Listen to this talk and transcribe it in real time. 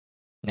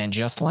And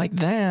just like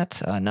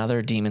that,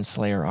 another Demon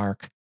Slayer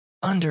arc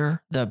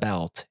under the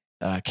belt.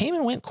 Came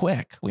and went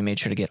quick. We made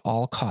sure to get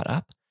all caught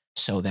up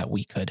so that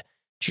we could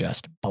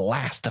just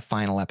blast the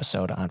final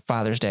episode on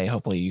Father's Day.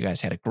 Hopefully you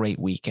guys had a great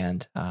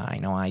weekend. I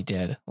know I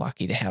did.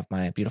 Lucky to have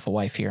my beautiful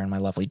wife here and my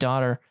lovely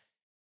daughter.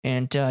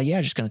 And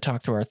just going to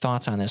talk through our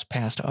thoughts on this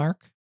past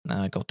arc.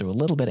 Go through a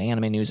little bit of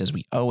anime news as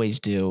we always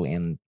do,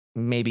 and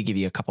maybe give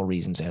you a couple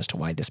reasons as to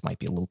why this might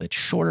be a little bit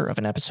shorter of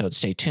an episode.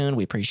 Stay tuned.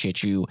 We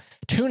appreciate you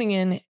tuning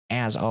in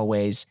as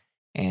always.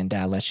 And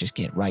let's just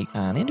get right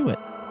on into it.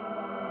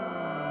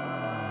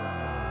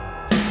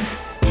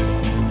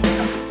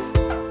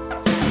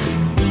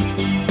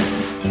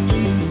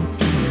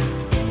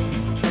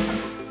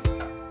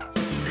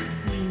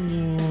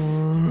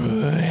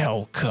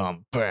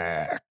 Welcome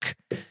back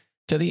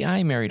to the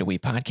I Married a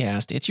Weeb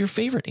podcast. It's your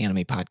favorite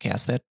anime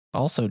podcast that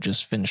also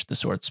just finished the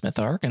Swordsmith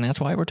arc, and that's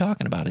why we're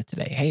talking about it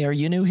today. Hey, are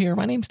you new here?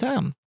 My name's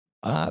Tom.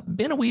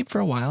 Been a weeb for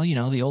a while, you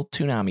know, the old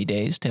Toonami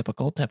days,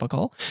 typical.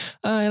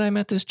 And I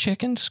met this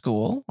chick in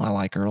school. I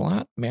like her a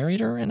lot, married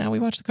her, and now we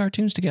watch the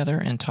cartoons together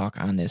and talk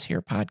on this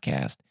here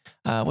podcast.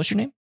 What's your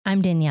name?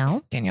 I'm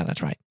Danielle. Danielle,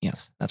 that's right.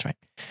 Yes, that's right.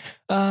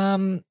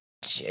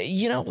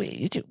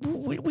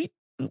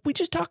 We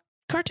just talk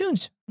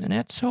cartoons, and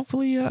that's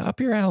hopefully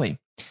up your alley.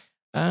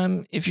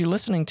 If you're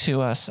listening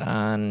to us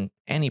on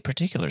any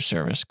particular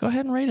service, go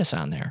ahead and rate us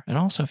on there. And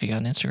also, if you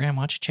got an Instagram,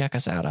 why don't you check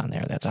us out on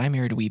there? That's I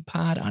Married a Weeb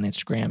Pod on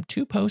Instagram.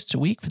 2 posts a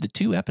week for the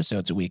 2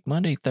 episodes a week,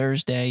 Monday,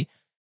 Thursday.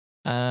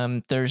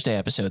 Thursday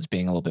episodes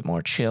being a little bit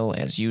more chill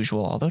as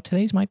usual, although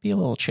today's might be a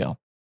little chill.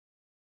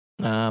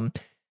 You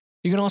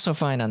can also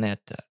find on that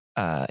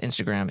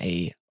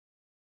Instagram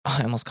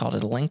I almost called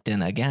it a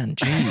LinkedIn again.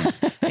 Jeez,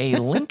 a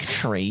link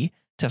tree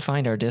to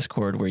find our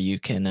Discord where you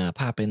can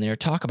pop in there,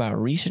 talk about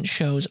recent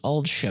shows,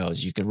 old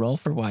shows. You could roll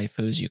for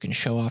waifus. You can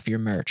show off your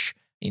merch.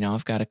 You know,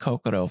 I've got a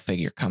Kokoro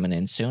figure coming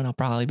in soon. I'll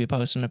probably be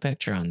posting a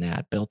picture on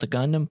that. Built a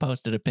Gundam,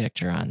 posted a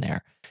picture on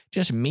there.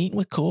 Just meeting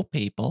with cool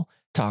people,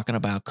 talking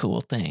about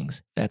cool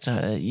things. That's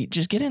you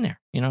just get in there.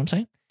 You know what I'm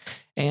saying?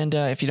 And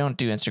if you don't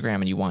do Instagram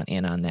and you want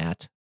in on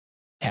that,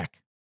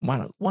 heck, why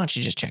don't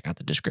you just check out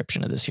the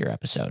description of this here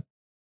episode?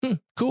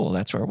 Cool.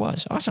 That's where it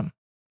was. Awesome.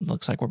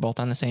 Looks like we're both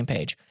on the same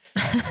page.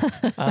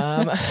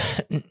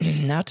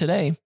 Now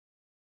today,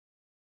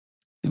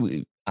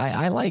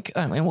 I like,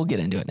 and we'll get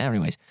into it.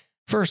 Anyways,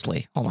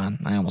 firstly, hold on,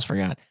 I almost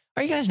forgot.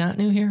 Are you guys not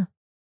new here?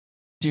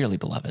 Dearly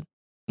beloved,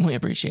 we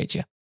appreciate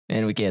you.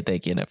 And we can't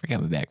thank you enough for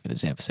coming back for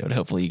this episode.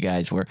 Hopefully you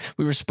guys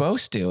we were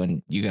supposed to,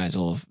 and you guys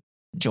will have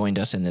joined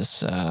us in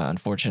this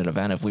unfortunate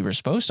event. If we were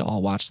supposed to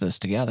all watch this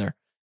together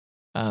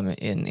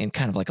in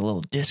kind of like a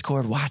little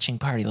Discord watching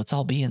party, let's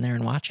all be in there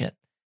and watch it.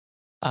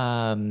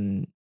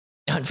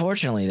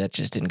 Unfortunately, that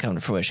just didn't come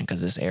to fruition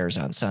because this airs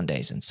on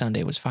Sundays, and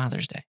Sunday was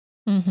Father's Day.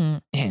 Mm-hmm.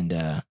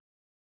 And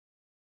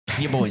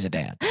your boy's a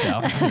dad,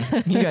 so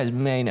you guys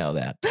may know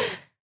that.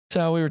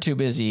 So we were too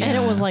busy. And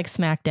it was like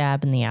smack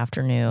dab in the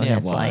afternoon. Yeah,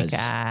 it's like,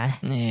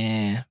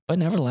 yeah, but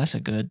nevertheless, a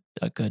good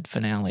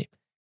finale.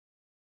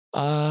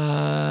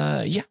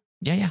 A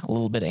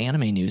little bit of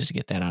anime news to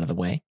get that out of the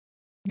way.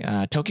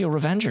 Tokyo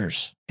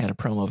Revengers had a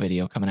promo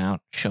video coming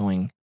out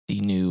showing the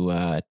new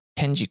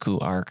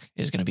Tenjiku arc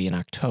is going to be in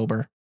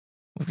October.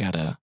 We've got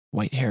a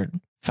white-haired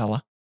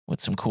fella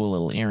with some cool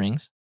little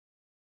earrings.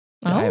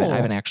 So I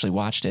haven't actually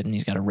watched it, and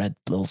he's got a red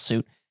little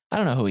suit. I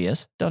don't know who he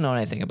is. Don't know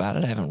anything about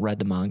it. I haven't read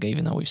the manga,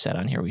 even though we've said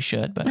on here we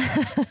should. But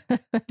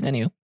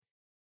anywho,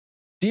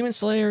 Demon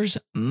Slayer's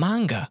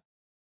manga,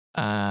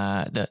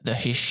 the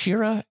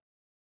Hishira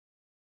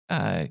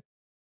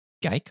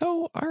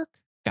Geico arc?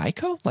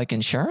 Geico? Like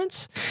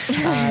insurance?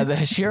 The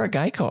Hishira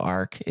Geico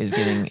arc is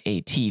getting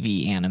a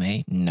TV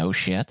anime. No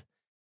shit.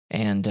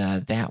 And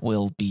that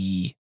will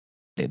be...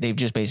 They've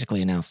just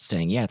basically announced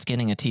saying, yeah, it's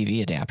getting a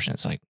TV adaptation.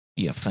 It's like,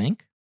 you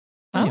think?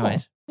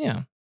 Anyways,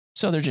 yeah.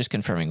 So they're just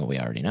confirming what we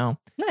already know.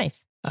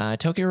 Nice.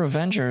 Tokyo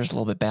Revengers, a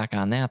little bit back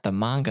on that. The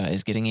manga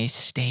is getting a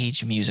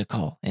stage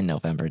musical in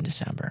November and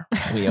December.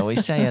 We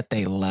always say it.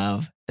 They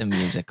love the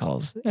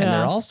musicals. Yeah. And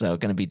they're also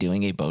going to be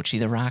doing a Bocchi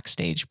the Rock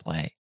stage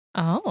play.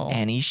 Oh.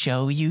 Any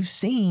show you've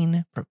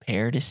seen,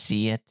 prepare to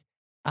see it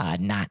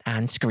not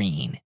on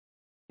screen.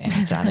 And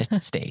it's on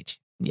a stage.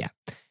 Yeah.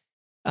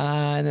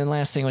 And then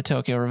last thing with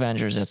Tokyo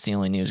Revengers, that's the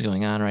only news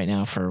going on right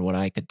now for what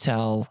I could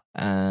tell.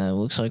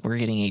 Looks like we're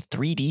getting a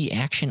 3D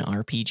action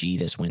RPG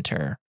this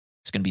winter.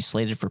 It's going to be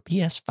slated for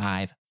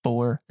PS5,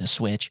 for the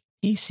Switch,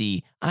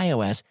 PC,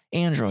 iOS,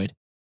 Android.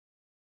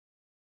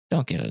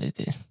 Don't get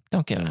it.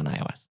 Don't get it on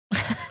iOS.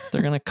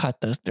 They're going to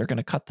cut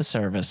the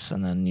service,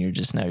 and then you're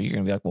going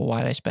to be like, well, why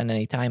did I spend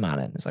any time on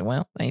it? And it's like,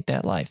 well, ain't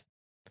that life?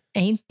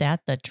 Ain't that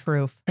the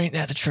truth? Ain't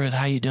that the truth?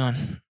 How you doing?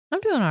 I'm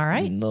doing all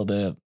right. A little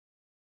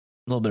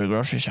bit of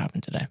grocery shopping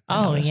today.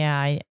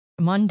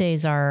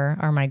 Mondays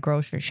are my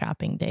grocery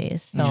shopping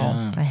days. So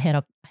Yeah. I hit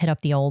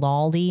up the old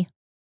Aldi.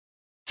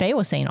 Faye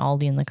was saying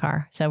Aldi in the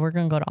car. So we're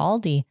going to go to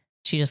Aldi.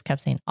 She just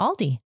kept saying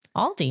Aldi.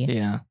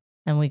 Yeah.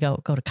 And we go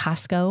to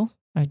Costco.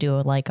 I do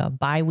like a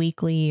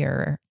bi-weekly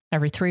or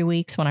every 3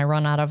 weeks when I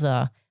run out of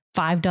the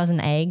 5 dozen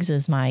eggs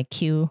is my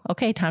cue.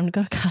 Okay, time to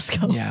go to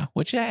Costco. Yeah,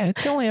 which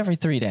it's only every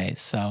 3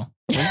 days. So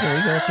we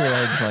go through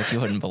eggs like you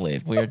wouldn't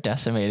believe. We are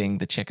decimating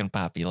the chicken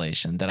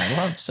population that I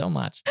love so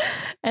much.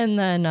 And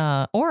then,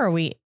 or are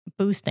we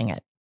boosting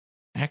it?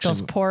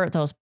 Actually,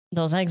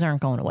 those eggs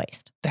aren't going to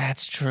waste.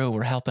 that's true.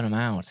 We're helping them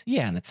out.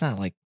 Yeah, and it's not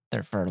like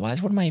they're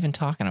fertilized. What am I even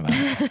talking about?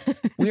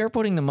 We are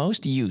putting the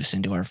most use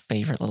into our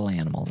favorite little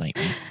animals.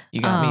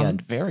 You got me a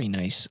very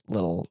nice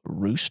little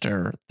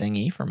rooster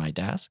thingy for my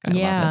desk. I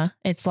love it.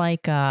 It's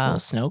like a little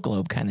snow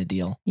globe kind of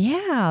deal.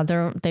 Yeah,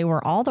 they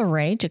were all the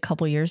rage a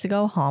couple years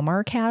ago.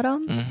 Hallmark had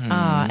them,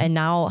 and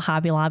now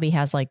Hobby Lobby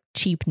has like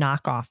cheap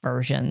knockoff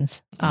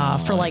versions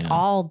for like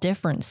all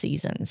different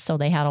seasons. So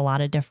they had a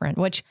lot of different,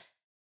 which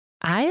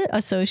I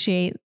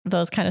associate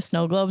those kind of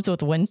snow globes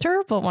with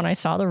winter. But when I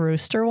saw the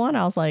rooster one,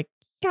 I was like,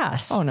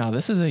 yes. Oh, no,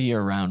 this is a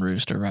year-round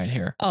rooster right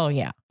here. Oh,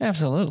 yeah.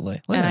 Absolutely.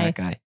 Look at that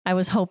guy. I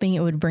was hoping it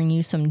would bring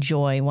you some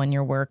joy when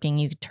you're working.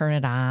 You could turn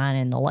it on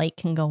and the light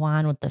can go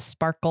on with the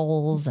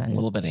sparkles and a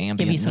little bit of ambient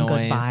give you some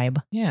noise. Good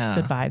vibe. Yeah.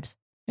 Good vibes.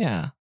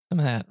 Yeah. Some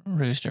of that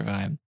rooster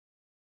vibe.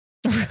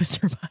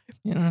 Rooster vibe.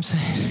 You know what I'm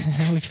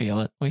saying? We feel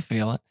it. We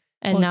feel it.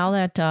 And now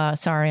that,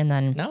 and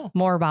then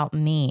more about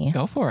me.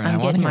 Go for it. I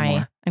want to hear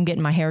more. I'm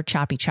getting my hair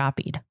chopped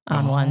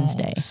on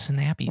Wednesday.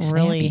 Snappy.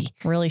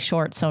 Really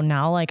short. So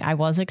now, like, I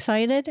was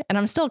excited and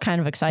I'm still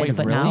kind of excited. Wait,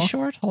 but really now,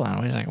 short? Hold on.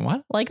 Wait a second.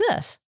 What? Like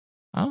this.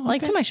 Oh, okay.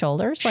 Like to my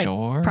shoulders. Like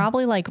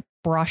probably like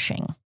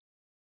brushing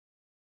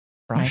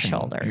my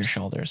shoulders. Your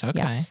shoulders. Okay.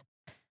 Yes.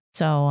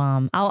 So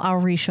I'll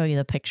re-show you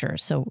the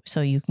pictures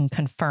so you can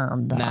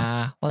confirm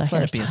the let's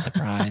let it be a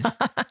surprise.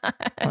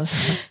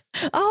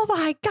 Oh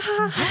my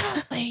God.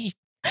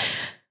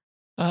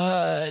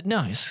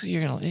 No, it's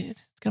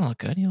gonna look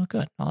good. You look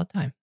good all the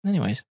time.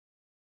 Anyways.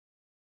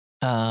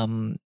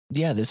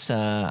 This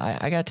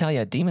I gotta tell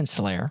you, Demon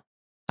Slayer.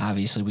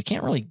 Obviously, we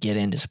can't really get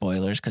into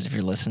spoilers because if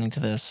you're listening to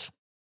this,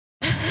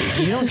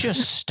 you don't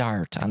just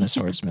start on the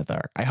Swordsmith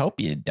arc. I hope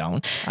you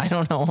don't. I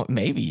don't know.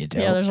 Maybe you do.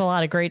 Yeah, there's a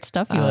lot of great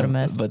stuff you would have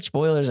missed. But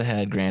spoilers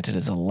ahead. Granted,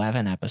 it's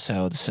 11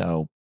 episodes,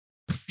 so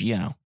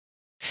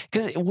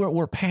because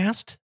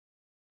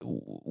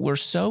we're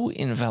so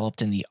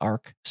enveloped in the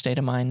arc state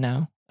of mind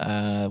now.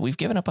 We've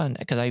given up on,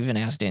 because I even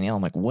asked Danielle,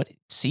 I'm like, what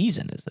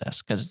season is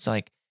this? Because it's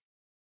like,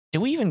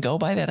 do we even go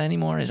by that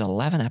anymore? Is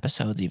 11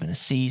 episodes even a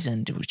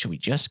season? Should we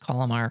just call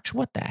them arcs?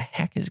 What the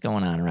heck is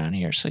going on around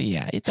here? So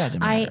yeah, it doesn't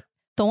matter.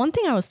 The one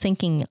thing I was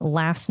thinking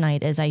last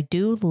night is I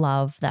do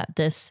love that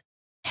this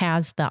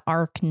has the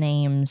arc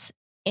names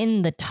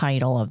in the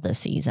title of the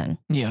season.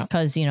 Yeah.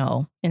 Because,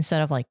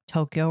 instead of like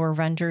Tokyo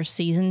Revengers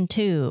season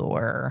 2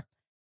 or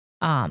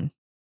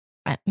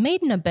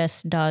Made in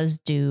Abyss does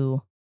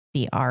do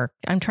the arc.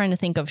 I'm trying to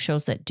think of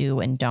shows that do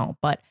and don't,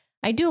 but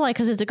I do like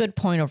because it's a good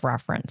point of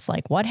reference.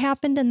 Like what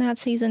happened in that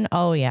season?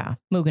 Oh yeah,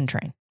 Mugen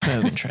Train.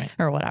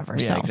 Or whatever.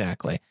 Yeah,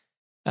 exactly.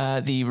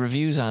 The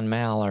reviews on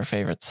Mal, our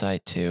favorite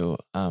site to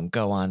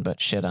go on but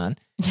shit on.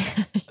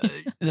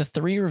 The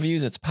 3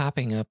 reviews that's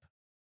popping up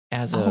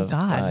as of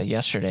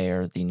yesterday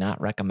are the not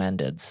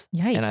recommendeds.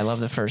 Yikes. And I love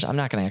the first. I'm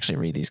not going to actually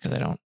read these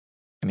because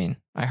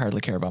I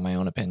hardly care about my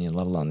own opinion,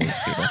 let alone these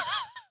people.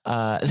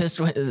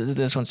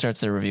 This one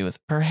starts the review with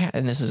perhaps,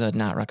 and this is a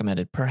not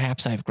recommended.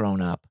 Perhaps I've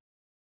grown up.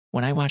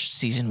 When I watched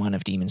season 1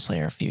 of Demon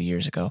Slayer a few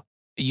years ago,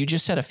 you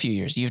just said a few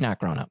years. You've not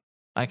grown up.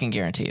 I can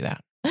guarantee you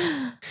that.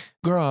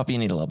 Grow up, you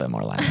need a little bit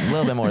more life, a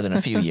little bit more than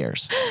a few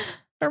years,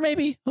 or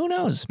maybe who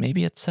knows?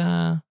 Maybe it's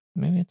the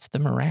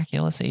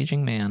miraculous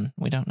aging man.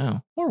 We don't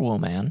know, or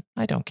woman.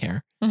 I don't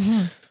care.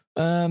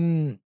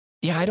 Mm-hmm.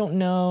 Yeah, I don't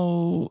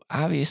know.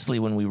 Obviously,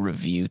 when we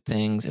review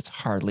things, it's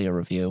hardly a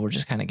review. We're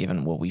just kind of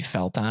giving what we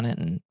felt on it,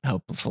 and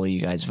hopefully you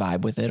guys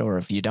vibe with it. Or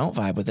if you don't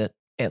vibe with it,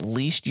 at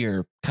least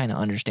you're kind of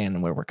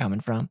understanding where we're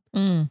coming from.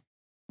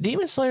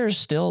 Demon Slayer is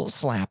still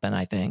slapping,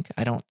 I think.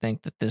 I don't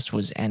think that this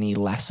was any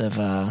less of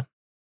a...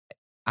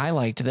 I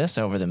liked this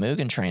over the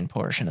Mugen Train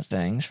portion of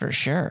things, for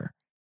sure.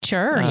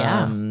 Sure,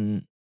 yeah.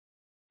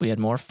 We had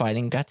more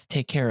fighting, got to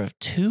take care of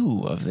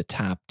 2 of the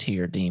top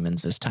tier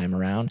demons this time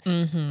around.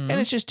 Mm-hmm. And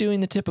it's just doing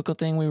the typical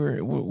thing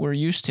we're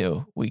used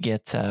to. We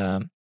get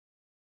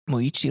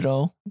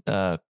Muichiro,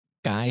 the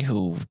guy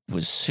who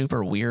was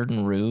super weird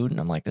and rude. And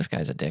I'm like, this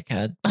guy's a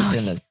dickhead. But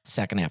then the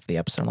second half of the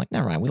episode, I'm like,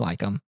 never mind, we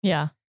like him.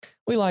 Yeah.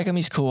 We like him.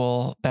 He's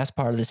cool. Best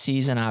part of the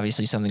season,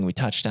 obviously something we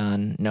touched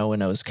on. Noah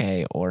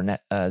Inosuke or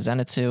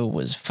Zenitsu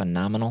was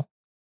phenomenal.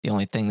 The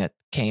only thing that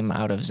came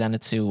out of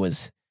Zenitsu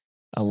was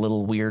a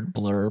little weird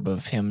blurb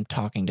of him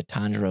talking to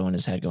Tanjiro in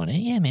his head going, hey,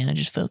 yeah, man, I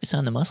just focus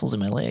on the muscles in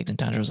my legs. And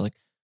Tanjiro's like,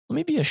 let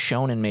me be a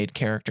shonen made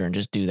character and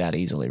just do that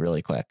easily,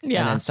 really quick.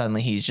 Yeah. And then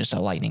suddenly he's just a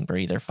lightning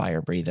breather,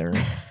 fire breather,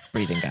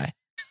 breathing guy.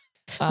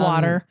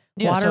 Water,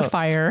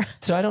 fire.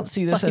 So I don't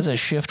see this as a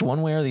shift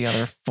one way or the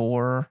other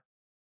for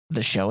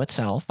the show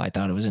itself. I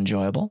thought it was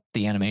enjoyable.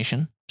 The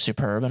animation,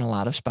 superb in a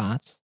lot of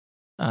spots.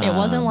 It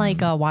wasn't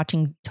like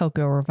watching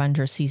Tokyo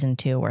Revengers season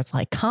 2 where it's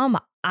like, come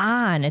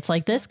on. It's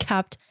like this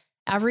kept...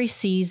 Every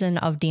season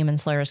of Demon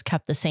Slayers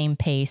kept the same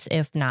pace,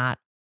 if not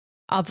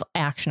of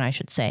action, I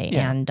should say,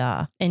 and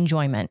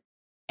enjoyment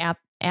at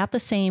at the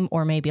same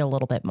or maybe a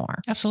little bit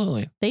more.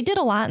 Absolutely. They did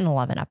a lot in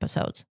 11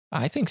 episodes.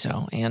 I think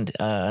so. And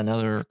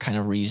another kind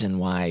of reason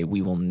why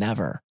we will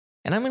never,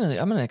 and I'm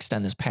gonna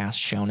extend this past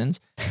shonens.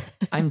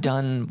 I'm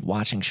done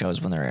watching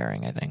shows when they're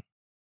airing, I think.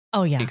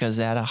 Oh, yeah. Because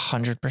that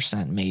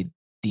 100% made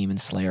Demon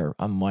Slayer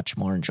a much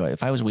more enjoyable.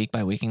 If I was week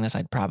by weeking this,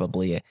 I'd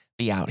probably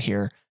be out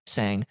here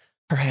saying,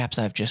 perhaps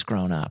I've just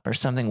grown up or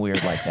something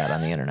weird like that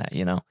on the internet,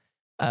 you know?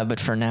 But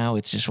for now,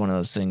 it's just one of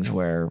those things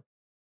where,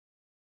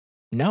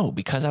 no,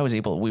 because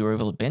we were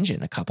able to binge it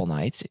in a couple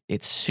nights.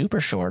 It's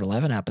super short,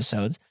 11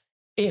 episodes.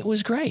 It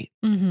was great.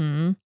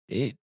 Mm-hmm.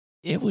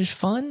 It was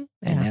fun,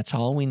 and that's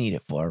all we need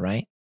it for,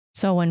 right?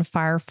 So when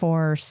Fire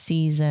Force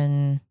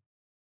season,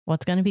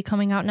 what's going to be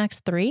coming out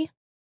next? 3?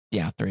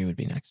 Yeah, 3 would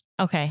be next.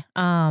 Okay.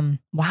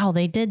 Wow,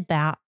 they did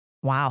that.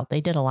 Wow, they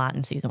did a lot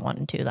in season 1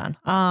 and 2 then.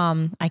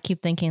 I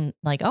keep thinking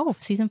like, oh,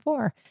 season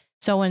 4.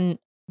 So when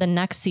the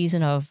next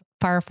season of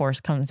Fire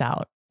Force comes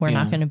out, we're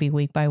not going to be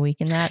week by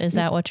week in that. Is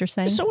that what you're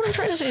saying? So what I'm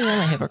trying to say is I'm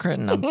a hypocrite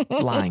and I'm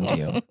lying to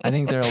you. I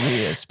think there'll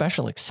be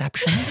special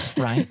exceptions,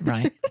 right?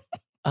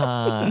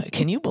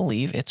 Can you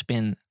believe it's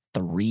been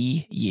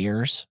 3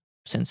 years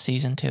since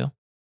season 2?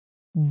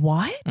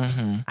 What?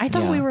 Mm-hmm. I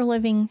thought we were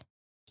living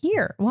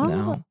here. Well,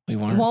 no, we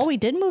weren't. Well, we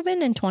did move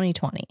in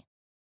 2020.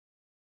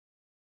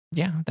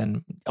 Yeah,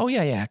 then. Oh,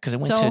 yeah. Because it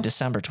went to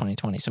December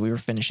 2020. So we were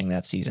finishing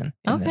that season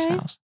in this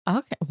house.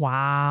 Okay.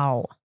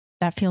 Wow.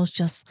 That feels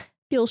just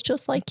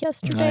like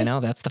yesterday. I know.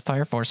 That's the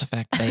Fire Force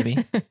effect, baby.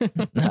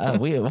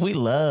 We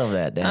love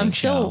that damn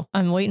show.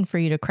 I'm waiting for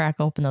you to crack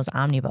open those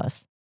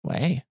omnibus.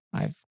 Wait,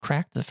 I've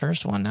cracked the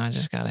first one. Now I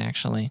just got to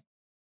actually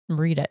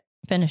read it.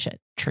 Finish it.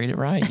 Treat it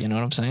right. You know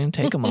what I'm saying?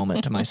 Take a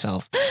moment to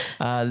myself.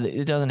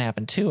 It doesn't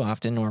happen too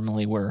often.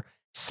 Normally we're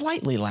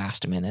slightly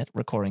last minute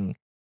recording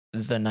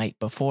the night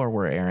before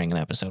we're airing an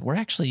episode. We're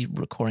actually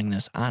recording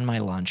this on my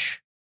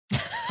lunch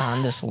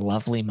on this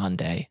lovely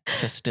Monday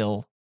to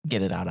still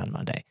get it out on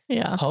Monday.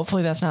 Yeah.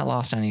 Hopefully that's not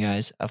lost on you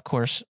guys. Of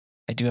course,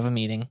 I do have a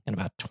meeting in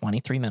about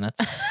 23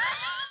 minutes.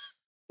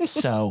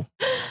 So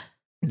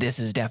this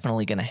is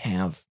definitely going to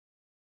have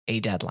a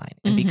deadline.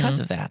 And because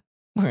of that,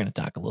 we're going to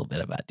talk a little bit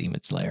about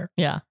Demon Slayer.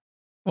 Yeah.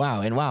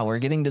 Wow, we're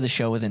getting to the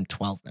show within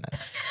 12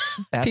 minutes.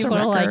 That's People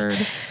a record. Are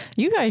like,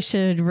 you guys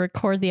should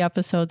record the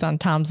episodes on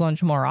Tom's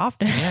Lunch more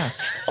often. Yeah.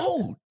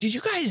 Oh, did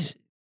you guys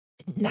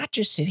not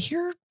just sit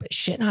here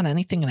shitting on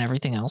anything and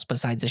everything else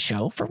besides the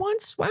show for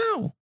once?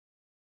 Wow.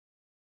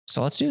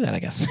 So let's do that, I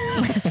guess.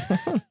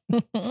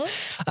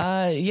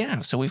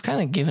 Yeah, so we've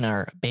kind of given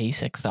our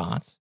basic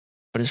thoughts.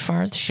 But as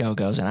far as the show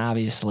goes, and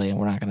obviously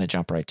we're not going to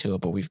jump right to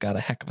it, but we've got a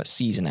heck of a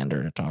season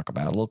ender to talk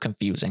about. A little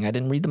confusing. I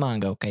didn't read the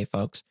manga, okay,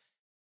 folks?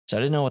 So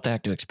I didn't know what the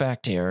heck to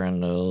expect here,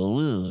 and a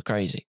little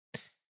crazy.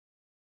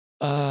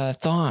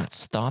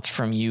 Thoughts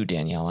from you,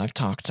 Danielle. I've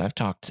talked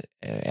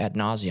ad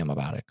nauseum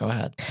about it. Go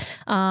ahead.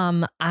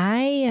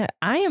 I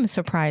am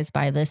surprised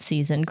by this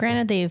season.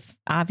 Granted, they've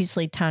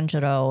obviously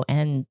Tanjiro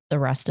and the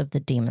rest of the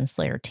Demon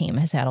Slayer team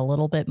has had a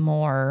little bit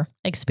more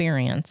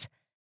experience,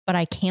 but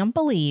I can't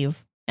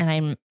believe,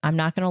 and I'm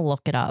not going to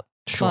look it up.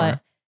 Sure. But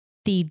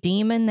the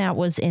demon that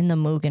was in the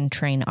Mugen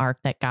Train arc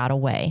that got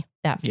away,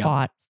 that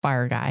fought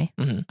Fire Guy,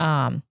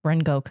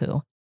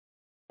 Rengoku.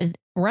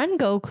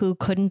 Rengoku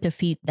couldn't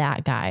defeat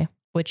that guy,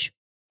 which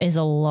is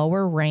a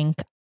lower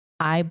rank,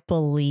 I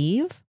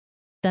believe,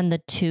 than the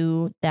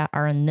 2 that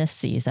are in this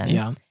season.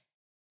 Yeah.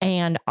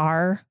 And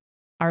our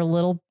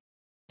little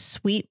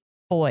sweet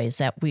boys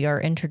that we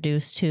are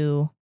introduced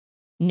to,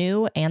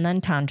 New and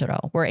then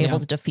Tanjiro, were able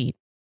to defeat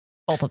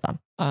both of them.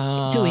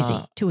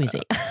 Too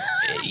easy.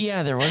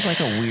 Yeah, there was like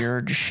a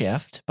weird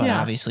shift, but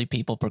obviously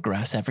people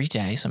progress every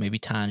day. So maybe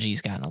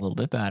Tanji's gotten a little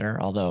bit better,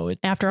 although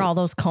after all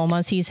those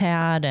comas he's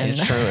had. And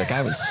it's true. The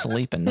guy was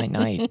sleeping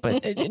night.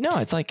 But no,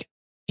 it's like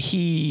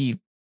he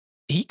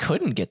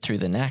couldn't get through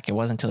the neck. It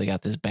wasn't until he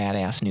got this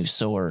badass new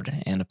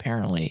sword. And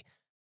apparently,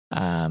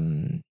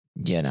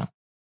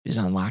 is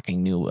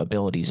unlocking new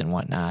abilities and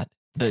whatnot.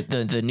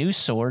 The new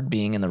sword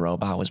being in the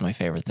robot was my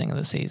favorite thing of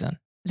the season.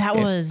 That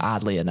was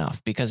oddly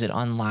enough, because it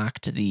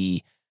unlocked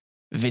the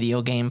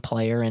video game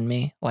player in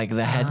me. Like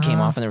the head came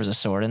off and there was a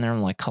sword in there.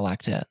 I'm like,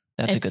 collect it.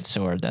 That's a good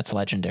sword. That's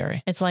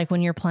legendary. It's like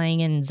when you're playing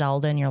in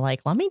Zelda and you're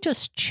like, let me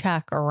just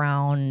check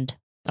around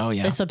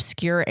this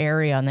obscure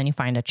area, and then you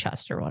find a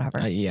chest or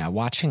whatever.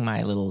 Watching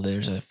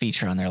there's a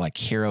feature on there like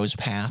Hero's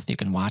Path. You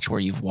can watch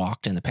where you've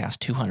walked in the past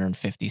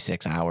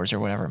 256 hours or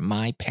whatever.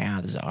 My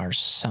paths are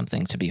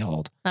something to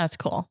behold. That's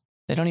cool.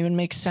 They don't even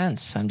make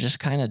sense. I'm just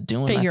kind of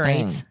doing figure my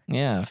thing. Eights.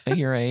 Yeah,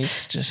 figure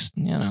eights, just,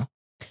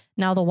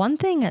 Now, the one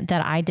thing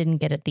that I didn't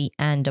get at the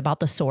end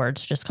about the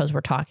swords, just because we're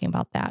talking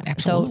about that.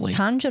 Absolutely. So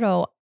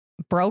Tanjiro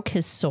broke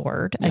his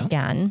sword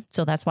again.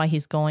 So that's why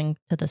he's going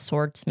to the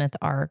Swordsmith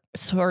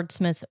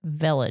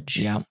village.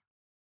 Yeah.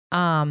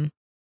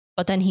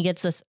 But then he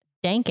gets this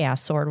dank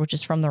ass sword, which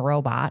is from the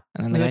robot,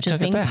 and then which is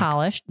being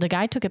polished. The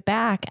guy took it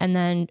back. And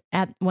then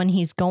when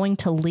he's going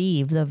to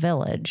leave the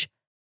village,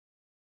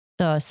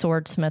 the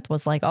swordsmith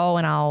was like, oh,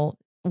 and I'll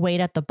wait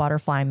at the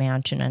butterfly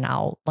mansion and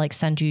I'll like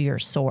send you your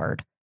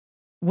sword.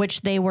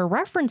 which they were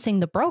referencing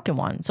the broken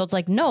one. So it's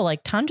like, no,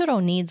 like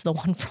Tanjiro needs the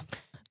one from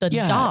the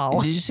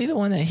doll. Did you see the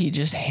one that he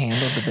just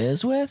handled the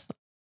biz with?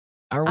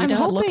 Are we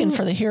not looking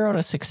for the hero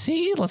to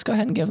succeed? Let's go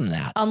ahead and give him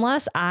that.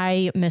 Unless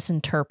I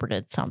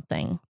misinterpreted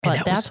something.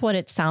 But that's what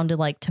it sounded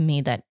like to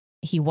me, that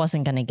he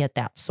wasn't going to get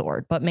that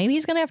sword. But maybe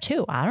he's going to have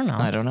 2. I don't know.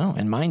 I don't know.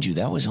 And mind you,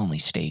 that was only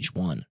stage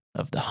 1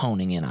 of the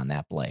honing in on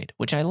that blade,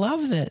 which I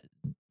love that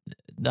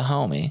the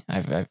homie,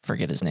 I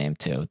forget his name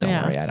too.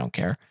 Don't worry, I don't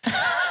care.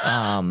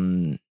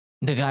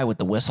 The guy with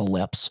the whistle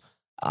lips,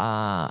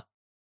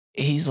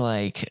 he's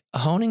like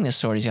honing this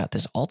sword. He's got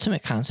this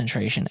ultimate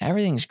concentration.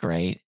 Everything's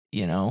great.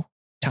 You know,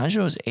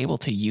 Tanjiro is able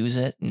to use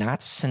it,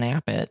 not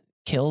snap it,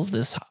 kills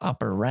this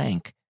upper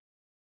rank.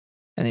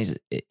 And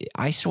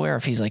I swear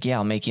if he's like, yeah,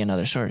 I'll make you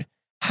another sword.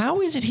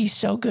 How is it he's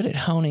so good at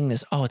honing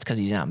this? Oh, it's because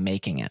he's not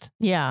making it.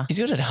 Yeah. He's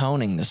good at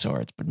honing the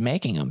swords, but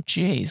making them,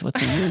 geez,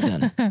 what's he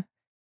using?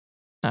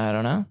 I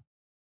don't know.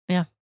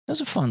 Yeah. That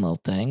was a fun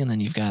little thing. And then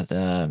you've got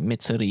the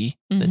Mitsuri,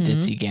 the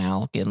ditzy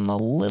gal, getting a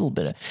little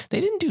bit of...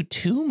 They didn't do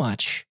too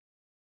much.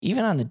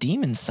 Even on the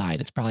demon side,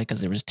 it's probably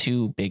because there was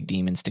 2 big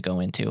demons to go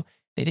into.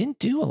 They didn't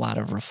do a lot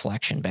of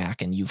reflection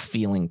back and you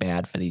feeling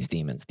bad for these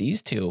demons.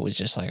 These 2, it was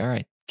just like, all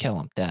right, kill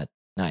him, dead.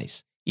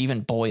 Nice.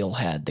 Even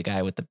Boylehead, the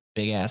guy with the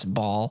big ass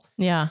ball.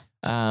 Yeah.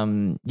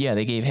 Yeah,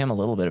 they gave him a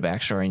little bit of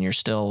backstory and you're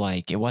still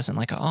like, it wasn't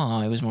like,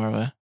 oh, it was more of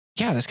a,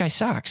 yeah, this guy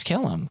sucks.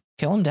 Kill him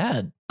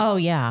dead. Oh,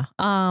 yeah.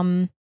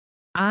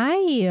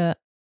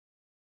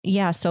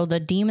 So the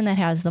demon that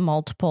has the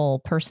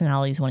multiple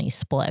personalities when he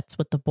splits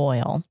with the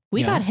boil,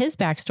 we got his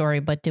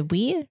backstory, but did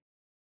we?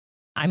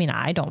 I mean,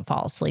 I don't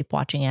fall asleep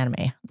watching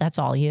anime. That's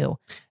all you.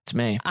 It's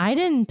me. I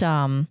didn't,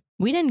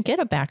 we didn't get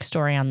a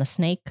backstory on the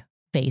snake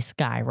face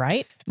guy,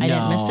 right? I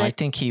didn't miss it. I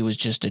think he was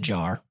just a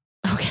jar.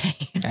 Okay.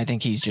 I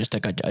think he's just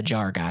a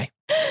jar guy.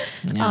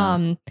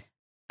 Yeah.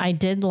 I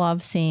did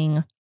love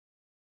seeing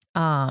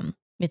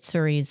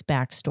Mitsuri's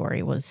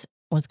backstory was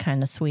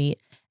kind of sweet.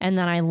 And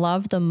then I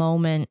love the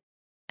moment,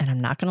 and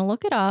I'm not going to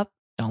look it up.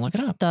 Don't look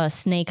it up. The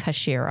snake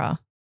Hashira,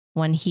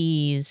 when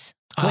he's,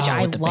 which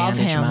I love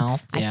him.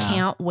 Mouth. Yeah. I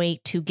can't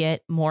wait to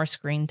get more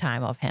screen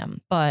time of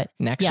him. But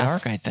next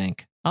arc, I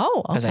think. Oh,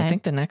 okay. Because I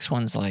think the next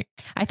one's like...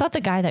 I thought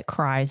the guy that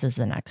cries is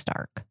the next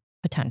arc,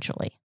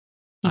 potentially.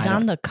 He's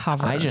on the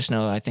cover. I just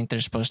know, I think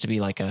there's supposed to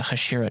be like a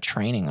Hashira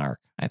training arc.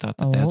 I thought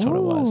that's what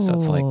it was. So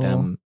it's like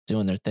them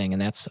doing their thing.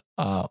 And that's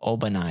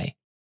Obanai.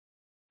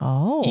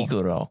 Oh.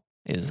 Iguro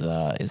is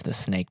the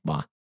snake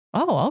ba.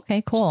 Oh,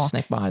 okay, cool. So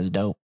snake ba is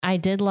dope. I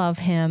did love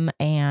him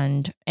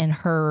and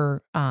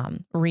her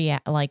not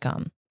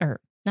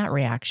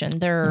reaction.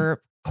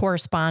 Their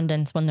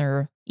correspondence when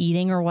they're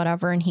eating or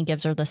whatever, and he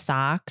gives her the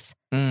socks.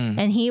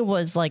 And he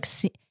was like,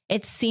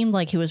 it seemed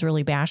like he was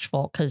really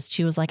bashful because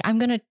she was like, I'm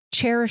going to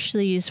cherish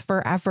these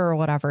forever or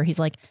whatever. He's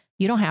like,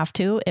 you don't have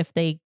to. If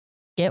they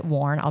get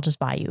worn, I'll just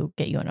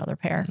get you another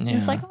pair. Yeah.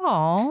 It's like,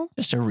 oh,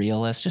 just a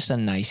realist, just a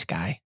nice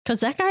guy. Because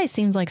that guy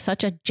seems like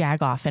such a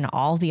jagoff in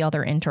all the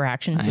other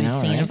interactions we've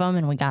seen of him.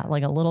 And we got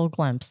like a little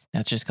glimpse.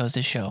 That just goes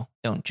to show,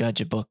 don't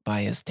judge a book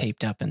by his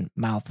taped up and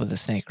mouth with a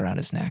snake around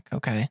his neck.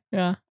 Okay.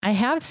 Yeah. I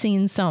have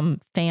seen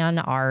some fan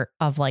art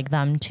of like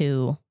them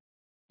two.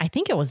 I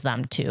think it was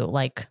them two,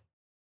 like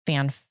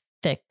fanfic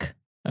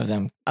of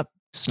them.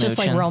 Just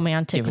like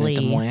romantically.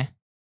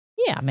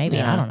 Yeah, maybe.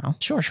 Yeah. I don't know.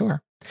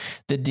 Sure.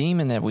 The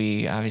demon that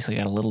we obviously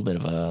got a little bit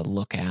of a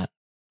look at,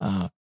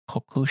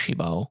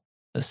 Kokushibo,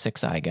 the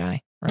 6-eye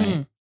guy,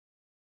 right?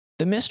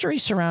 The mystery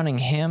surrounding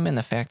him and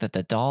the fact that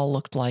the doll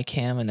looked like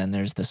him, and then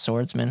there's the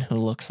swordsman who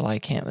looks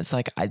like him. It's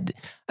like, I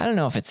don't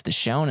know if it's the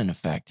shonen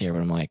effect here,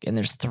 but I'm like, and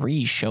there's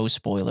 3 show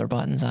spoiler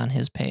buttons on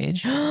his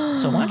page.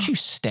 So why don't you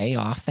stay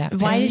off that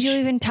page? Why did you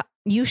even,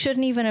 you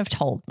shouldn't even have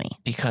told me.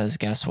 Because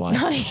guess what?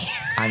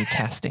 I'm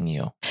testing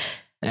you.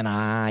 And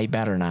I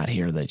better not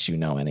hear that you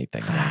know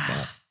anything about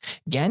that.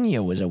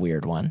 Genya was a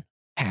weird one.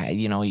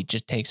 You know, he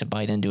just takes a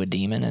bite into a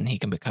demon and he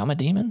can become a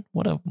demon.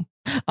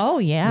 Oh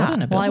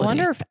yeah. Well, I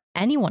wonder if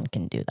anyone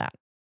can do that.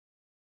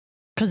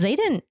 Because they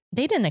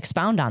didn't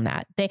expound on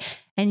that.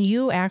 And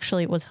you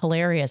actually, it was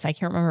hilarious. I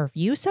can't remember if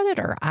you said it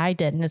or I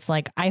did. And it's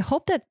like, I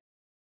hope that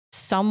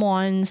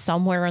someone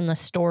somewhere in the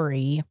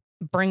story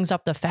brings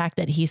up the fact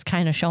that he's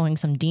kind of showing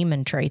some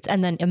demon traits.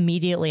 And then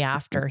immediately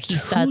after he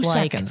said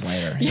like 2 seconds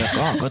later, he's like,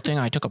 oh, good thing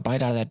I took a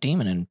bite out of that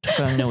demon and took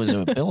into his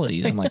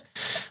abilities. I'm like,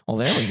 well,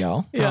 there we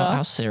go. Yeah.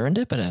 How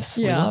serendipitous.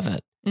 Yeah. We love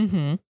it.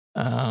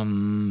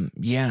 Mm-hmm.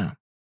 Yeah.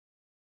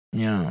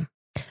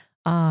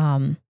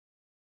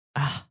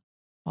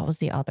 What was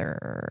the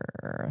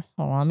other?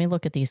 Well, let me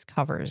look at these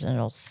covers and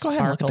it'll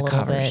spark a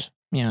little bit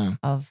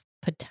of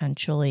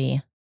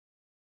potentially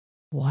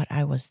what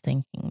I was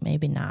thinking.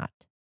 Maybe not.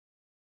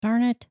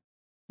 Darn it.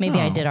 Maybe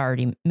I did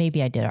already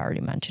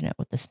mention it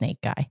with the snake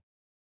guy.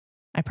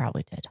 I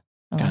probably did.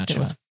 Unless it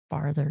was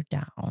farther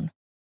down.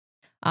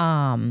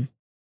 I'm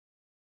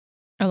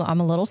a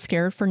little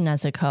scared for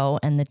Nezuko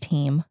and the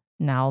team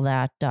now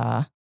that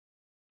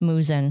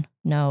Muzan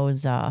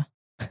knows.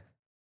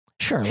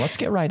 Sure, let's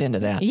get right into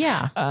that.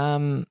 Yeah.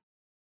 I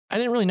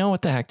didn't really know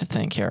what the heck to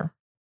think here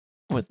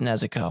with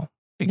Nezuko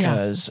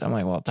because I'm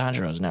like, well,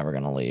 Tanjiro's never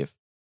going to leave.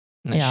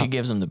 And then she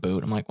gives him the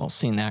boot. I'm like, well,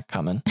 seen that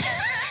coming.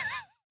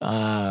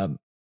 And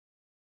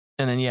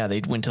then,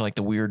 they went to like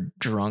the weird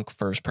drunk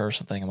first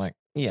person thing. I'm like,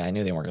 yeah, I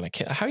knew they weren't going to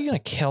kill. How are you going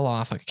to kill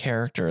off a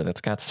character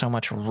that's got so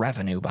much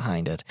revenue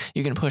behind it?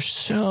 You can push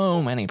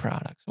so many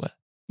products with.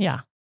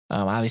 Yeah.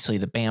 Obviously,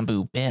 the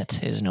bamboo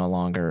bit is no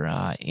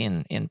longer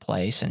in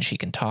place, and she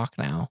can talk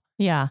now.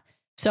 Yeah.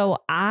 So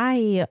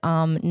I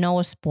know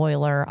a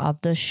spoiler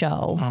of the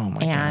show. Oh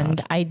my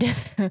God. I did,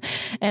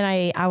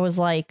 and I was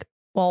like,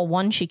 well,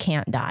 one, she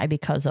can't die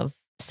because of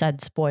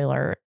said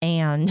spoiler,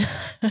 and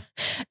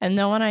and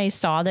then when I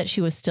saw that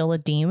she was still a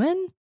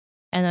demon,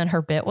 and then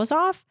her bit was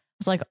off, I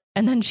was like,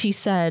 and then she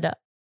said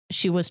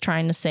she was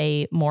trying to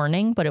say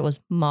morning, but it was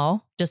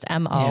Mo, just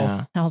M-O. Yeah.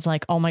 And I was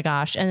like, oh my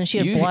gosh. And then she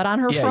had blood on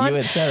her front. You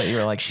had said it. You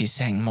were like, she's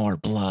saying more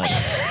blood.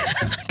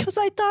 Because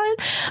I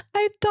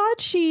thought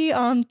she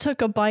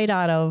took a bite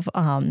out of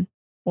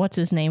what's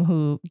his name,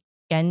 who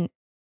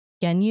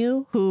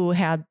Genyu,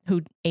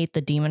 who ate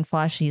the demon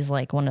flesh. He's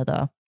like one of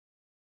the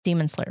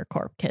Demon Slayer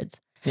Corp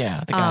kids.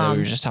 Yeah, the guy that we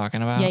were just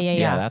talking about.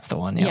 Yeah, that's the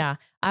one. Yeah.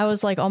 I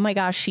was like, oh my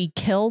gosh, she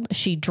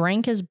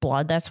drank his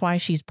blood. That's why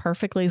she's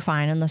perfectly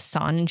fine in the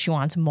sun and she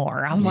wants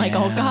more. I'm like,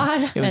 oh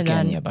God. It was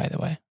Genya, by the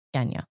way.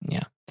 Genya.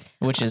 Yeah.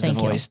 Which is the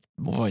voiced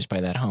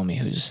by that homie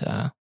who's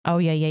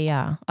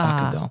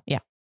Bakugo. Yeah.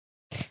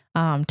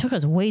 Took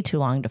us way too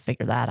long to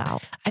figure that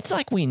out. It's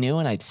like we knew,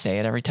 and I'd say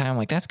it every time.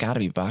 Like, that's got to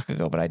be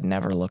Bakugo, but I'd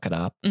never look it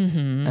up.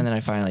 Mm-hmm. And then I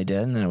finally did,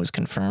 and then it was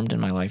confirmed,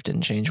 and my life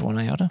didn't change one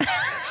iota.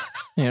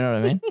 You know what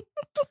I mean?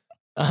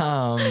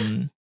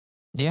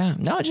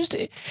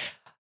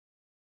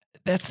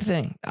 That's the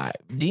thing.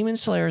 Demon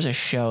Slayer is a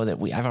show that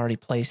I've already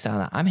placed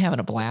on. I'm having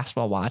a blast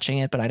while watching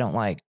it, but I don't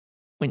like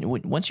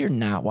once you're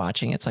not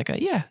watching, it's like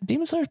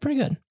Demon Slayer is pretty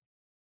good.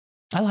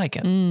 I like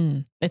it.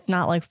 It's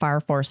not like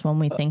Fire Force. When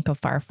we think of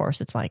Fire Force,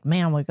 it's like,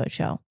 man, what a good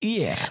show.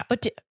 Yeah.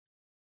 But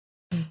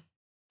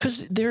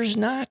because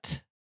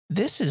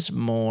this is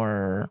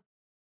more.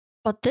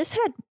 But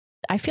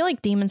I feel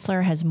like Demon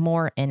Slayer has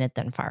more in it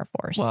than Fire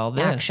Force. Well,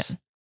 action.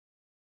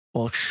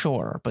 Well,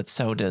 sure. But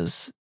so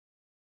does,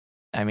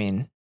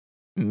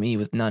 me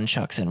with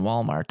nunchucks in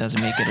Walmart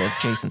doesn't make it a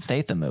Jason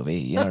Statham movie.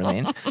 You know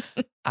what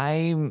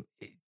I mean?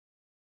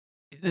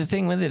 The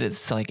thing with it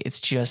is like,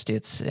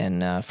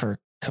 for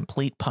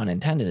complete pun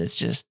intended, it's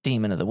just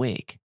Demon of the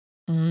Week.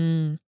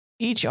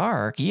 Each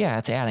arc,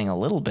 it's adding a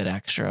little bit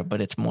extra,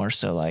 but it's more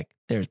so like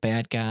there's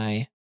bad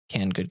guy,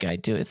 can good guy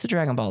do it? It's the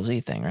Dragon Ball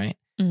Z thing, right?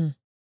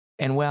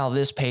 And while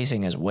this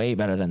pacing is way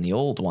better than the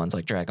old ones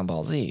like Dragon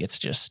Ball Z, it's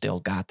just still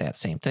got that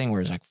same thing.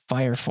 Whereas like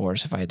Fire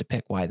Force, if I had to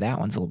pick why that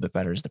one's a little bit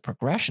better, is the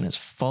progression is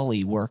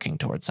fully working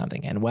towards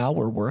something. And while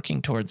we're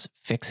working towards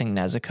fixing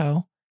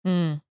Nezuko,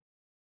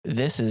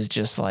 this is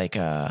just like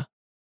all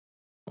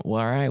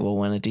right, well,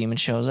 when a demon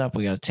shows up,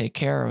 we got to take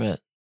care of it.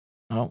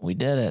 Oh, we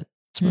did it.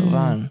 Let's move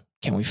on.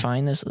 Can we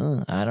find this?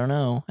 I don't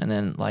know. And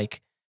then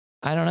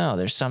I don't know.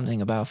 There's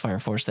something about Fire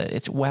Force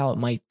that while it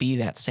might be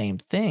that same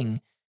thing,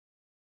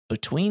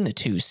 between the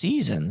two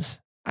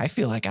seasons, I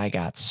feel like I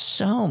got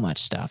so much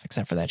stuff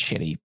except for that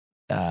shitty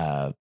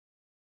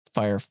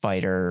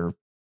firefighter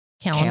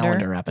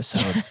calendar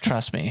episode.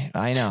 Trust me,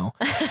 I know.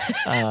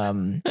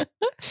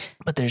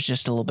 But there's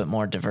just a little bit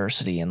more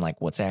diversity in like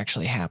what's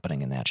actually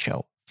happening in that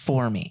show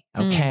for me.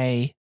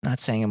 Okay. Not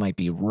saying it might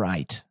be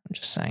right. I'm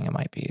just saying it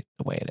might be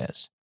the way it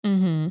is.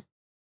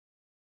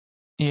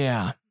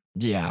 Yeah.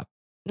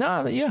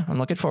 No, but I'm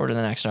looking forward to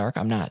the next arc.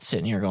 I'm not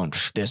sitting here going,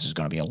 this is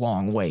going to be a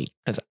long wait,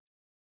 because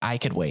I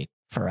could wait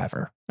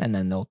forever, and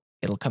then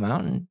it'll come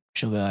out, and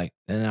she'll be like,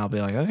 and I'll be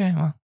like, okay,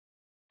 well,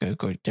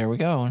 good, there we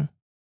go.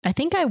 I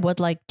think I would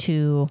like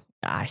to.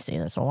 I say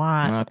this a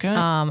lot. Okay.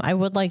 I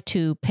would like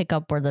to pick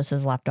up where this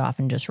is left off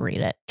and just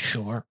read it.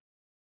 Sure.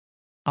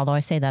 Although I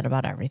say that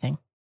about everything.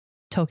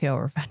 Tokyo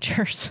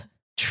Revengers.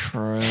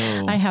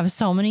 True. I have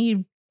so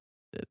many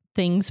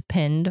things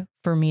pinned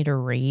for me to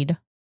read.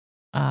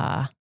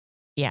 I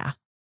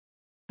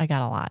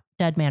got a lot.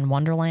 Dead Man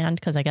Wonderland,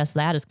 because I guess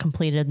that is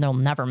completed and they'll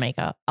never make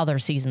other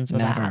seasons of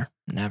that.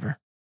 Never.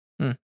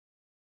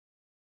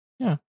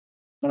 Yeah.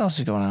 What else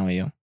is going on with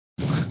you?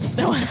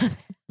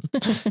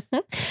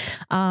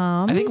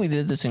 I think we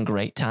did this in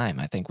great time.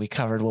 I think we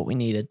covered what we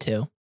needed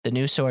to. The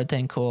new sword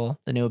thing, cool.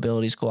 The new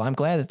abilities, cool. I'm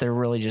glad that they're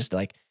really just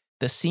like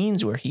the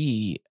scenes where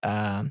he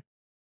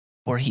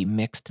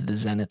mixed the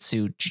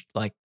Zenitsu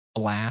like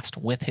blast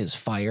with his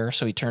fire.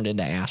 So he turned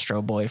into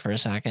Astro Boy for a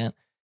second.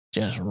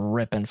 Just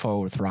ripping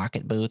forward with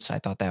rocket boots. I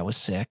thought that was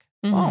sick.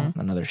 Oh,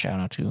 another shout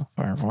out to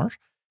Fire Force.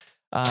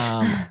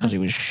 Because he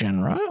was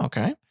Shinra.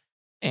 Okay.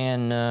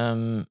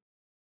 And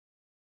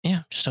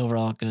just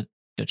overall good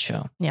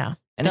show. Yeah.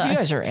 And if you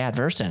guys are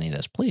adverse to any of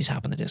this, please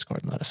hop in the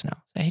Discord and let us know.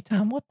 Say, hey,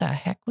 Tom, what the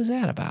heck was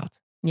that about?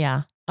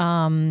 Yeah.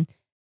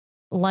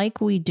 Like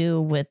we do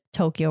with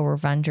Tokyo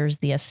Revengers,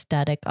 the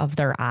aesthetic of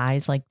their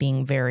eyes, like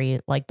being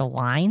very like the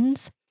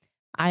lines.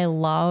 I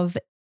love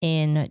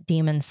in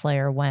Demon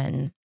Slayer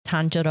when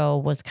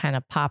Tanjiro was kind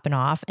of popping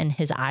off and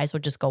his eyes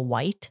would just go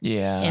white.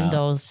 Yeah. In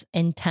those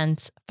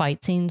intense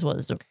fight scenes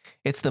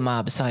it's the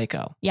Mob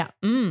Psycho. Yeah.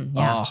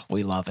 Yeah. Oh,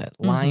 we love it.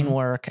 Line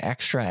work,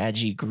 extra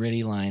edgy,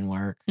 gritty line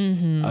work.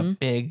 A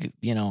big,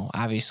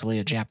 obviously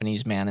a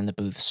Japanese man in the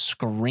booth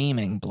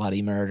screaming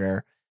bloody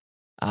murder.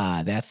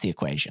 That's the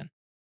equation.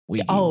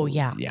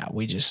 Yeah,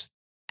 we just...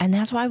 And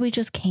that's why we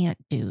just can't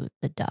do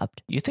the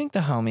dubbed. You think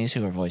the homies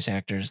who are voice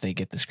actors, they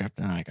get the script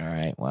and they're like, all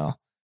right, well,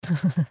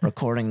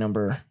 recording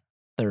number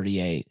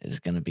 38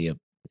 is going to be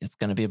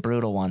a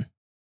brutal one.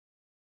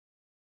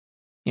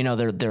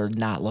 They're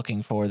not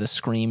looking for the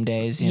scream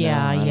days,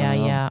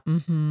 Yeah.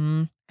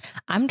 Mm-hmm.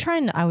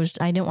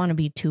 I didn't want to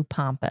be too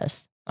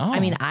pompous. Oh. I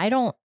mean, I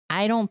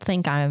don't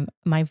think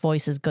my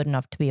voice is good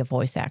enough to be a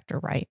voice actor,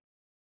 right?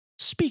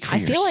 Speak for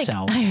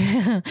yourself.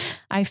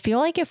 I feel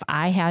like if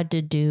I had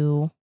to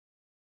do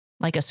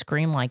like a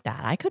scream like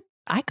that, I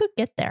could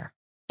get there.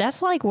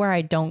 That's like where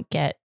I don't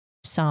get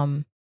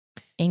some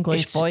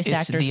English voice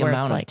actors. The where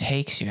amount it's of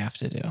takes you have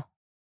to do.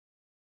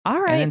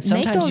 All right,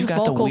 make those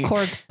vocal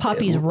cords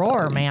puppies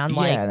roar, man.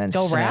 Like, and then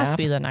go snap.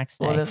 raspy the next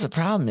day. Well, that's the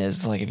problem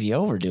is, like, if you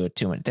overdo it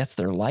too much, that's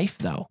their life,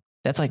 though.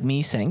 That's like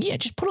me saying, yeah,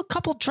 just put a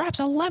couple drops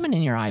of lemon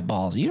in your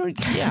eyeballs. You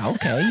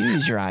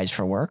use your eyes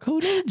for work. Who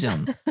needs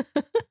them?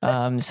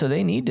 So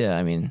they need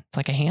to, it's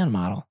like a hand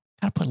model.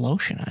 Got to put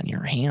lotion on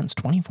your hands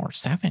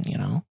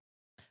 24/7,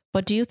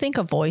 But do you think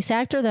a voice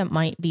actor that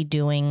might be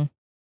doing,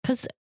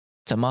 because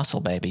it's a muscle,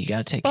 baby. You got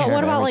to take care of it. But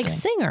what about everything.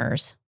 like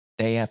singers?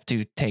 They have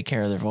to take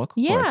care of their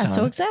vocal cords. Yeah,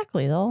 so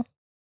exactly.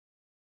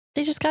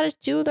 They just got to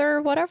do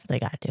their whatever they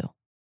got to do.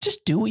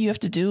 Just do what you have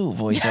to do,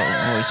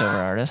 voiceover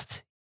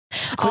artists.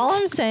 All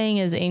I'm saying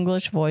is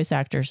English voice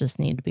actors just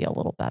need to be a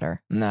little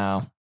better.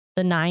 No.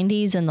 The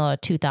 90s and the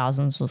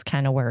 2000s was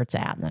kind of where it's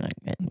at. And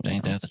then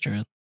Ain't that the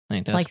truth?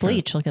 Like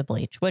Bleach. Look at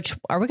Bleach. Which,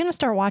 are we going to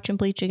start watching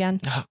Bleach again?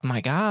 Oh,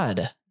 my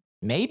God.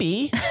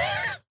 Maybe.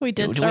 We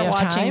did do start we have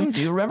watching. Time?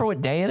 Do you remember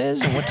what day it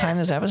is and what time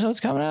this episode's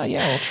coming out?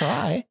 Yeah, we'll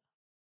try.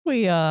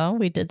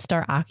 We did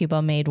start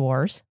Akiba Maid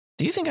Wars.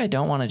 Do you think I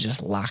don't want to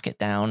just lock it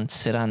down,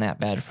 sit on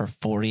that bed for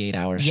 48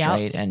 hours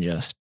straight and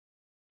just...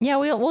 Yeah,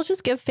 we'll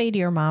just give Faye to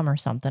your mom or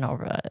something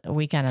over a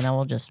weekend, and then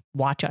we'll just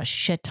watch a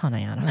shit ton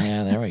of anime.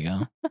 Yeah, there we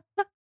go.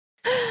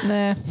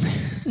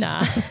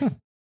 Nah.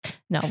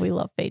 No, we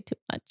love Faye too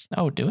much.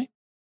 Oh, do we?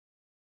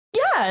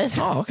 Yes.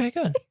 Oh, okay,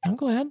 good. I'm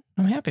glad.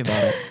 I'm happy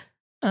about it.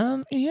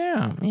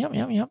 Yeah.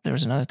 Yep. There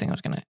was another thing I was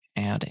going to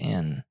add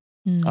in.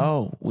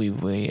 Oh,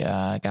 we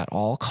got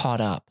all caught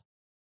up.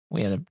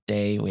 We had a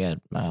day,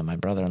 my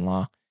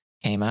brother-in-law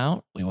came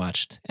out. We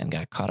watched and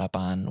got caught up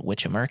on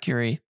Witch of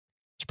Mercury.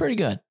 It's pretty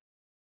good.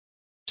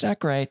 It's not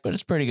great, but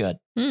it's pretty good.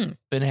 Been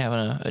having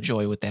a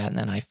joy with that. And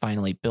then I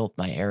finally built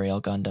my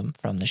Ariel Gundam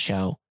from the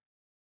show.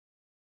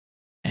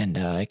 And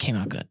it came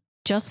out good.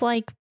 Just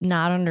like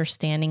not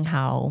understanding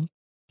how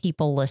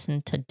people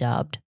listen to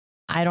dubbed.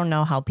 I don't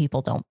know how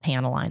people don't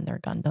panalign their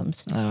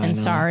Gundams. And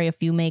sorry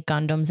if you make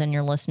Gundams and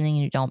you're listening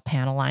and you don't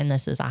panalign.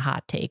 This is a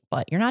hot take,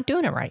 but you're not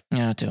doing it right.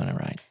 You're not doing it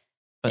right.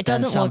 But it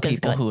then doesn't some look as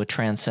people good. who would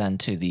transcend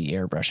to the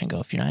airbrushing go,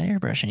 if you're not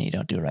airbrushing, you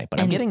don't do it right.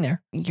 But I'm getting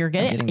there. You're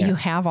getting there. You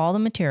have all the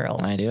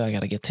materials. I do. I got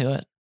to get to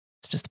it.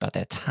 It's just about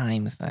that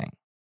time thing.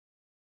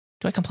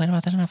 Do I complain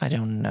about that enough? I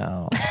don't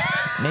know.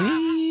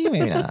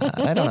 Maybe not.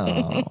 I don't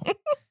know.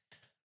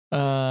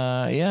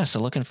 Yeah, so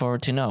looking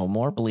forward to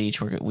more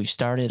Bleach. We've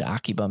started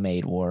Akiba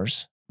Maid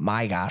Wars.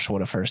 My gosh,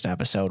 what a first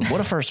episode.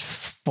 What a first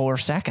 4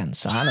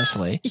 seconds,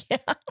 honestly.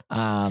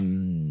 Yeah.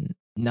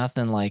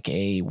 Nothing like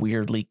a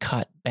weirdly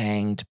cut,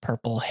 banged,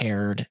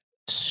 purple-haired,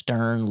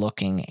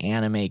 stern-looking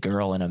anime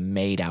girl in a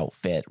maid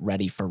outfit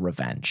ready for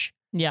revenge.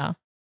 Yeah.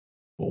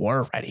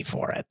 We're ready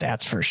for it,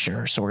 that's for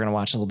sure. So we're going to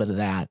watch a little bit of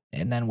that.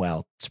 And then,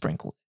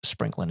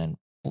 sprinkling in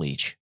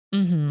Bleach.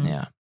 Mm-hmm.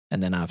 Yeah.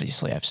 And then,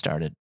 obviously, I've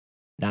started,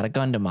 not a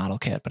Gundam model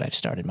kit, but I've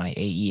started my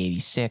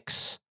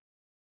AE-86.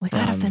 We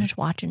got to finish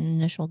watching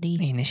Initial D.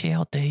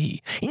 Initial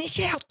D.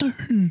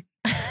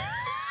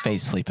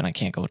 Faye's sleeping. I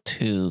can't go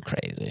too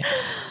crazy.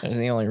 That's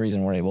the only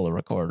reason we're able to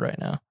record right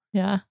now.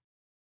 Yeah.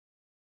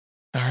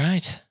 All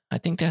right. I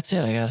think that's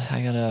it. I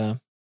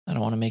don't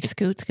want to make it.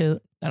 Scoot.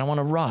 I don't want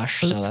to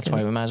rush. So that's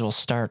why we might as well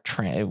start.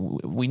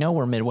 We know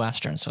we're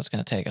Midwestern, so it's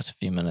going to take us a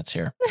few minutes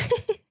here.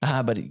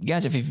 But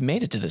guys, if you've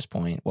made it to this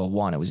point, well,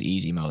 one, it was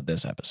easy mode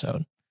this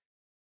episode.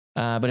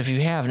 But if you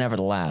have,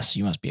 nevertheless,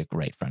 you must be a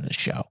great friend of the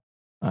show.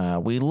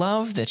 We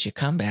love that you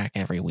come back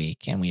every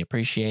week, and we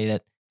appreciate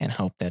it and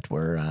hope that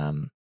we're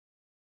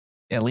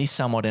at least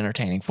somewhat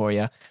entertaining for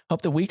you.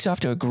 Hope the week's off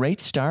to a great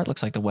start.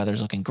 Looks like the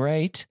weather's looking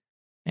great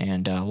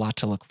and a lot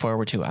to look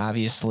forward to,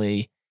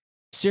 obviously.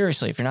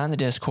 Seriously, if you're not in the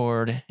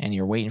Discord and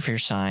you're waiting for your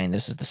sign,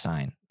 this is the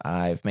sign.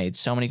 I've made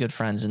so many good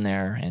friends in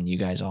there, and you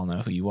guys all know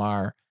who you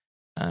are.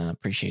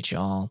 Appreciate you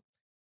all.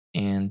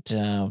 And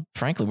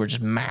frankly, we're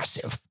just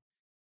massive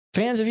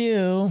fans of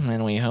you,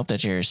 and we hope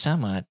that you're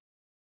somewhat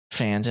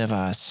fans of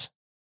us.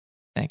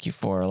 Thank you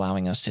for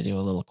allowing us to do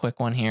a little quick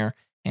one here.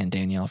 And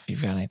Danielle, if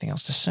you've got anything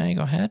else to say,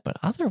 go ahead. But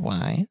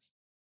otherwise,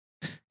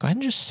 go ahead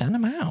and just send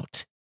them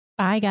out.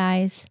 Bye,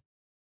 guys.